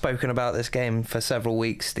have spoken about this game for several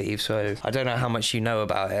weeks, Steve, so I don't know how much you know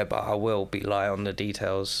about it, but I will be light on the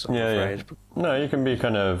details, I'm Yeah. afraid. No, you can be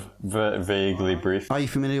kind of vaguely brief. Are you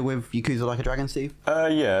familiar with Yakuza Like a Dragon, Steve?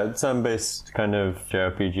 Yeah, turn-based kind of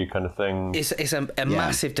JRPG kind of thing. It's a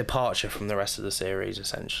massive departure from the rest of the series,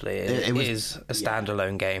 essentially. It is a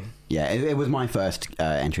standalone game. Yeah, it was my first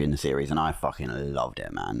entry in the series, and I fucking loved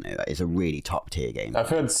it, man. It's a really top-tier game. I've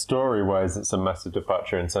heard story-wise it's a massive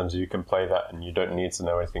departure in terms of you can play that and you don't need to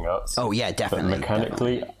know anything else. Oh, yeah, But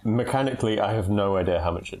definitely. mechanically, I have no idea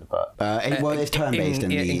how much it departs. Well, it's turn-based.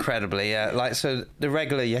 and Incredibly, yeah. Like, so the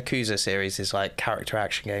regular Yakuza series is like character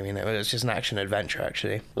action game, you know. It's just an action adventure,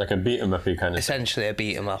 actually. Like a beat-em-uppy kind of. Essentially a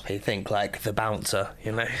beat 'em up. I think like the Bouncer,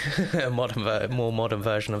 you know, a more modern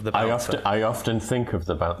version of the Bouncer. I often think of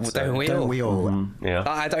the Bouncer. Don't we Don't all? we all? Yeah.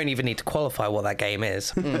 I don't even need to qualify what that game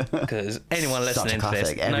is because anyone Such a listening to this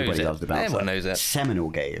classic. Everybody knows loves the it. Bouncer. Everyone knows it. Seminal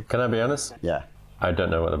game. Can I be honest? Yeah. I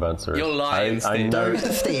don't know what the bouncer is. You're lying, I Steve. know.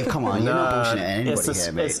 Steve, come on, you're not bullshitting anybody it's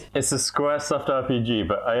here, mate. it's a Squaresoft RPG,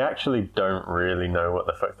 but I actually don't really know what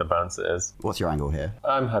the fuck the bouncer is. What's your angle here?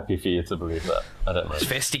 I'm happy for you to believe that. I don't know.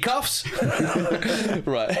 Fisticuffs.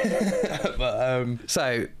 Right. But,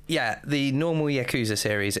 so, yeah, the normal Yakuza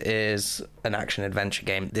series is an action-adventure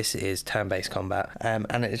game. This is turn-based combat, and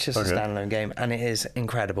it's just a standalone game, and it is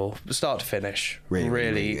incredible. Start to finish.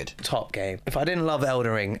 Really good. Top game. If I didn't love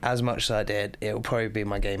Elden Ring as much as I did, it will probably be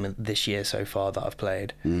my game of this year so far that I've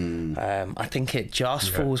played. I think it just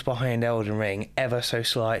falls behind Elden Ring ever so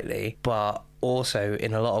slightly, but also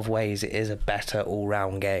in a lot of ways it is a better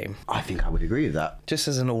all-round game. I think I would agree with that. Just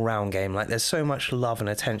as an all-round game, like there's so much love and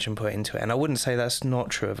attention put into it, and I wouldn't say that's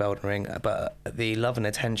not true of Elden Ring, but the love and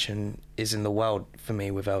attention is in the world for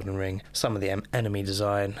me with Elden Ring. Some of the enemy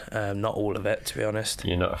design, not all of it, to be honest.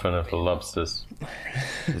 You're not a fan of the lobsters.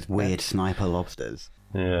 There's weird sniper lobsters.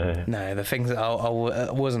 Yeah. No, the things that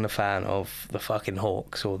I wasn't a fan of the fucking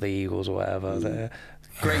hawks or the eagles or whatever. They're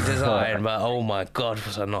great design, but oh my god,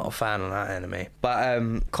 was I not a fan of that enemy. But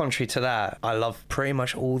contrary to that, I love pretty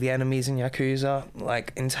much all the enemies in Yakuza.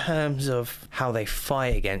 Like, in terms of how they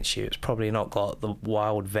fight against you, it's probably not got the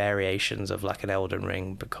wild variations of like an Elden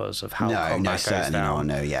Ring because of how combat goes certainly down.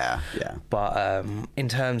 not. No, yeah. But in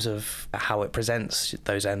terms of how it presents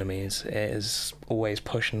those enemies, it is always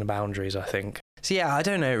pushing the boundaries, I think. So yeah, I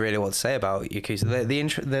don't know really what to say about Yakuza.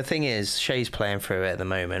 The thing is, Shay's playing through it at the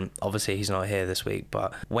moment. Obviously, he's not here this week,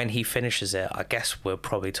 but when he finishes it, I guess we'll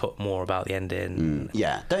probably talk more about the ending.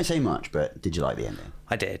 Yeah, don't say much, but did you like the ending?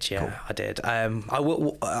 I did, yeah, cool. I did. I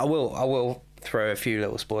will throw a few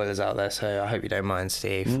little spoilers out there, so I hope you don't mind,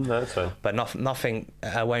 Steve. That's fine. But nothing,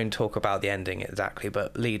 I won't talk about the ending exactly,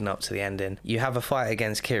 but leading up to the ending, you have a fight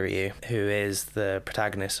against Kiryu, who is the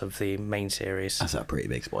protagonist of the main series. That's a pretty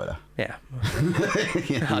big spoiler. Yeah.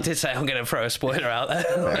 I did say I'm going to throw a spoiler out there.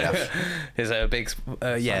 Fair enough. It's a big,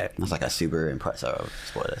 yeah. That's like a Subaru Impreza of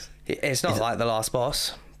spoilers. It's not like the last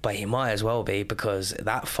boss, but he might as well be, because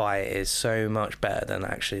that fight is so much better than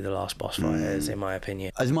actually the last boss fight is, in my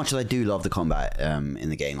opinion. As much as I do love the combat in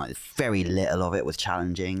the game, like very little of it was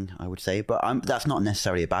challenging, I would say, but that's not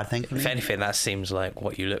necessarily a bad thing for me. If anything, that seems like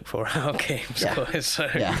what you look for out of games. Yeah, So.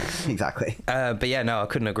 Yeah, exactly. But yeah, no, I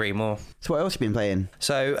couldn't agree more. So what else have you been playing?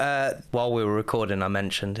 So while we were recording, I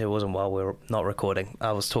mentioned, it wasn't while we were not recording,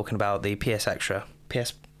 I was talking about the PS Extra.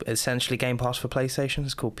 Essentially Game Pass for PlayStation.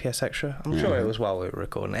 It's called PS Extra. I'm sure it was while we were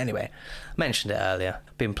recording. Anyway, I mentioned it earlier.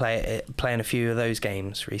 Been playing a few of those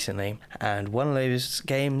games recently, and one of those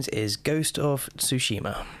games is Ghost of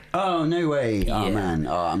Tsushima. Oh, no way. Yeah. Oh, man.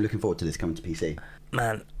 Oh, I'm looking forward to this coming to PC.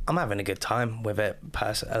 Man, I'm having a good time with it.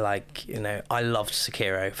 Like, you know, I loved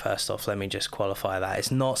Sekiro, first off. Let me just qualify that.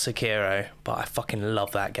 It's not Sekiro, but I fucking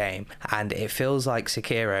love that game. And it feels like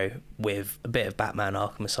Sekiro with a bit of Batman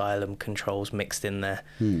Arkham Asylum controls mixed in there.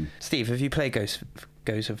 Steve, have you played Ghost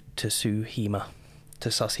of Tsushima?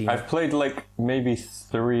 I've played like maybe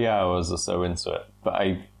 3 hours or so into it, but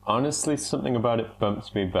I honestly, something about it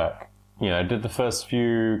bumps me back. You know, I did the first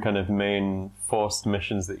few kind of main forced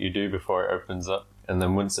missions that you do before it opens up. And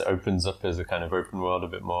then once it opens up as a kind of open world a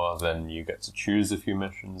bit more, then you get to choose a few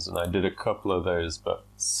missions. And I did a couple of those, but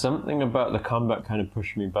something about the combat kind of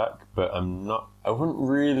pushed me back. But I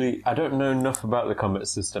don't know enough about the combat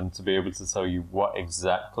system to be able to tell you what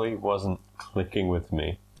exactly wasn't clicking with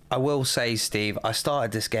me. I will say, Steve, I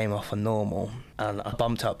started this game off on normal and I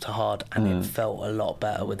bumped up to hard, and it felt a lot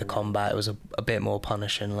better with the combat. It was a bit more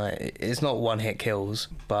punishing. Like, it's not one-hit kills,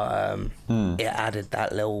 but it added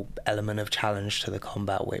that little element of challenge to the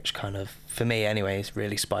combat, which kind of, for me anyways,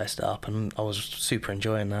 really spiced it up, and I was super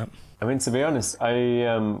enjoying that. I mean, to be honest,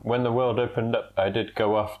 when the world opened up, I did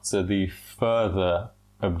go off to the further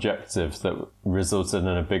objective that resulted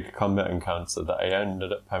in a big combat encounter that I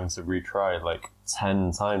ended up having to retry like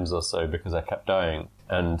 10 times or so because I kept dying.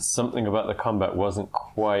 And something about the combat wasn't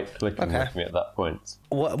quite clicking with me at that point.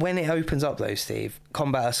 When it opens up though, Steve,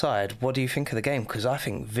 combat aside, what do you think of the game? Because I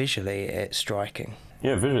think visually it's striking.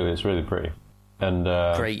 Yeah, visually it's really pretty. And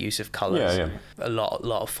great use of colours. Yeah. A lot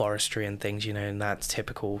of forestry and things, you know, and that's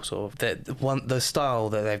typical sort of the style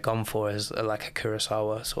that they've gone for is like a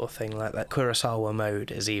Kurosawa sort of thing. Like that Kurosawa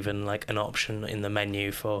mode is even like an option in the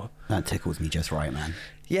menu for. That tickles me just right, man.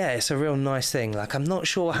 Yeah, it's a real nice thing. Like, I'm not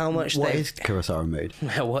sure how much What is Kurosawa mode?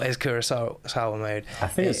 What is Kurosawa mode? I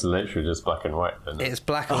think it's literally just black and white, isn't it? It's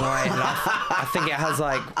black and white, and I think it has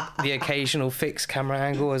like the occasional fixed camera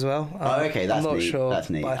angle as well. Oh, okay, that's I'm not neat. sure. That's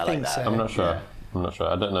neat. But I I like think that. so. I'm not sure. Yeah. I'm not sure.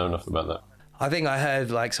 I don't know enough about that. I think I heard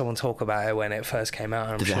like someone talk about it when it first came out.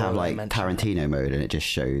 And Does it have like Tarantino mode and it just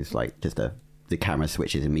shows like just a the camera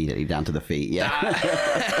switches immediately down to the feet. Yeah.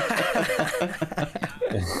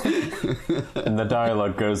 And the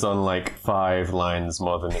dialogue goes on like 5 lines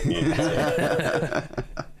more than it needed to.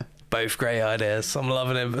 Both great ideas. I'm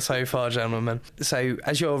loving it so far, gentlemen. So,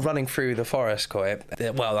 as you're running through the forest, Koi,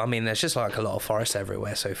 well, I mean, there's just like a lot of forest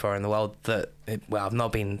everywhere so far in the world I've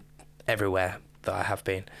not been everywhere that I have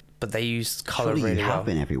been, but they use colour really well. You have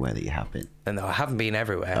been everywhere that you have been. No, I haven't been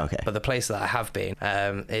everywhere. Okay. But the place that I have been,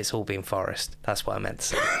 it's all been forest. That's what I meant to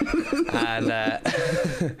say. And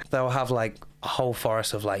they'll have like a whole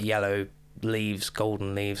forest of like yellow leaves,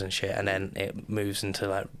 golden leaves and shit, and then it moves into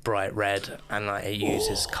like bright red, and like it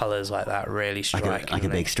uses colours like that, really striking. Like a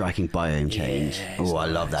big striking biome change. Oh, I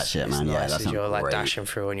love that shit, man. Yeah, that's you're like great. dashing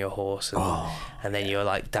through on your horse, and then you're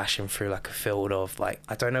like dashing through like a field of like,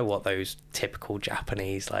 I don't know what those typical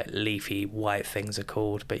Japanese like leafy white things are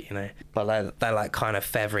called, but you know, but they're like kind of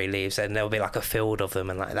feathery leaves, and there'll be like a field of them,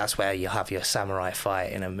 and like that's where you have your samurai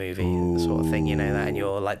fight in a movie sort of thing, you know that, and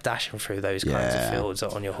you're like dashing through those kinds of fields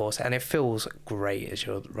on your horse, and it feels great as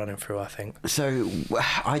you're running through, I think. So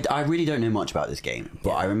I really don't know much about this game,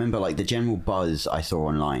 but I remember like the general buzz I saw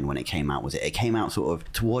online when it came out was it came out sort of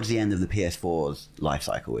towards the end of the PS4's life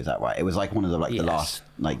cycle. Is that right? It was like one of the like the last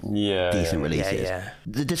like decent releases.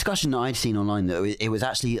 The discussion that I'd seen online, though, it was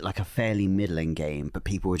actually like a fairly middling game, but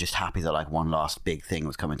people were just happy that like one last big thing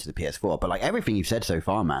was coming to the PS4. But like everything you've said so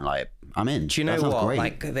far, man, like I'm in. Do you know what? Great.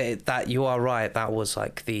 Like that, you are right. That was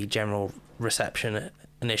like the general reception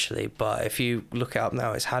initially, but if you look it up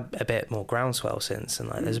now, it's had a bit more groundswell since, and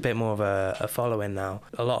like there's a bit more of a following now.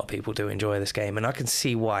 A lot of people do enjoy this game, and I can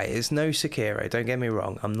see why. It's no Sekiro, don't get me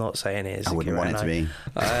wrong. I'm not saying it is Sekiro. I wouldn't want it to be.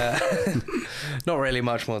 Not really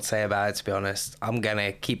much more to say about it, to be honest. I'm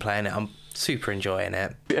gonna keep playing it. I'm super enjoying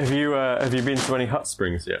it. Have you been to any hot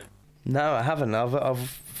springs yet? No, I haven't. I've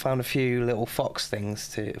found a few little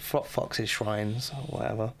foxes shrines or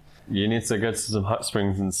whatever. You need to go to some hot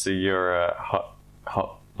springs and see your hot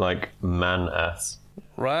like man ass.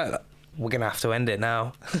 Right, we're gonna have to end it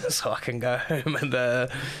now so I can go home and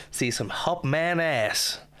see some hot man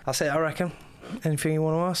ass. That's it, I reckon. Anything you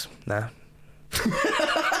want to ask? No.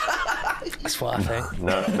 That's what I think.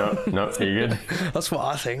 No, you good? That's what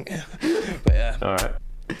I think. But yeah. All right.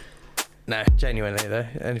 No, genuinely though.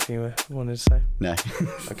 Anything you wanted to say? No.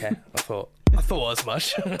 Okay, I thought as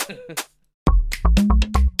much.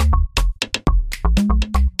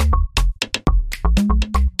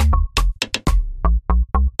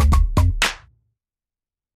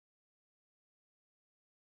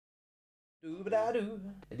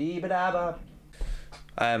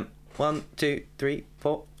 One, two, three,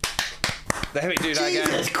 four. Let me do that again.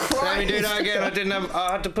 Jesus Christ. Let me do that again.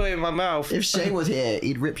 I had to put it in my mouth. If Shay was here,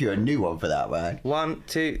 he'd rip you a new one for that, man. 1,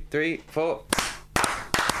 2, 3, 4.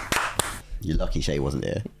 You're lucky Shay wasn't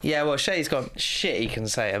here. Yeah, well, Shay's got shit he can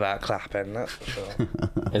say about clapping, that's for sure.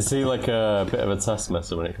 Is he like a bit of a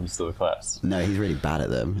taskmaster when it comes to the claps? No, he's really bad at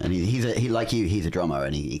them, and he like you. He's a drummer,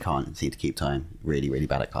 and he can't seem to keep time. Really, really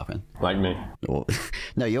bad at clapping. Like me.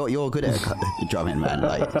 No, you're good at drumming, man.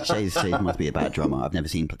 Like Shay must be a bad drummer. I've never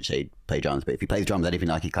seen Shay play drums, but if he plays drums, anything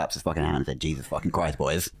like he claps his fucking hands, then Jesus fucking Christ,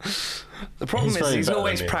 boys. The problem is he's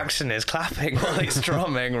always practicing his clapping while he's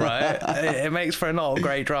drumming, right? It makes for a not a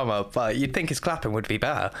great drummer, but you'd think his clapping would be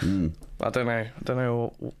better. I don't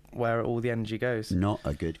know where all the energy goes. Not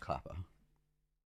a good clapper.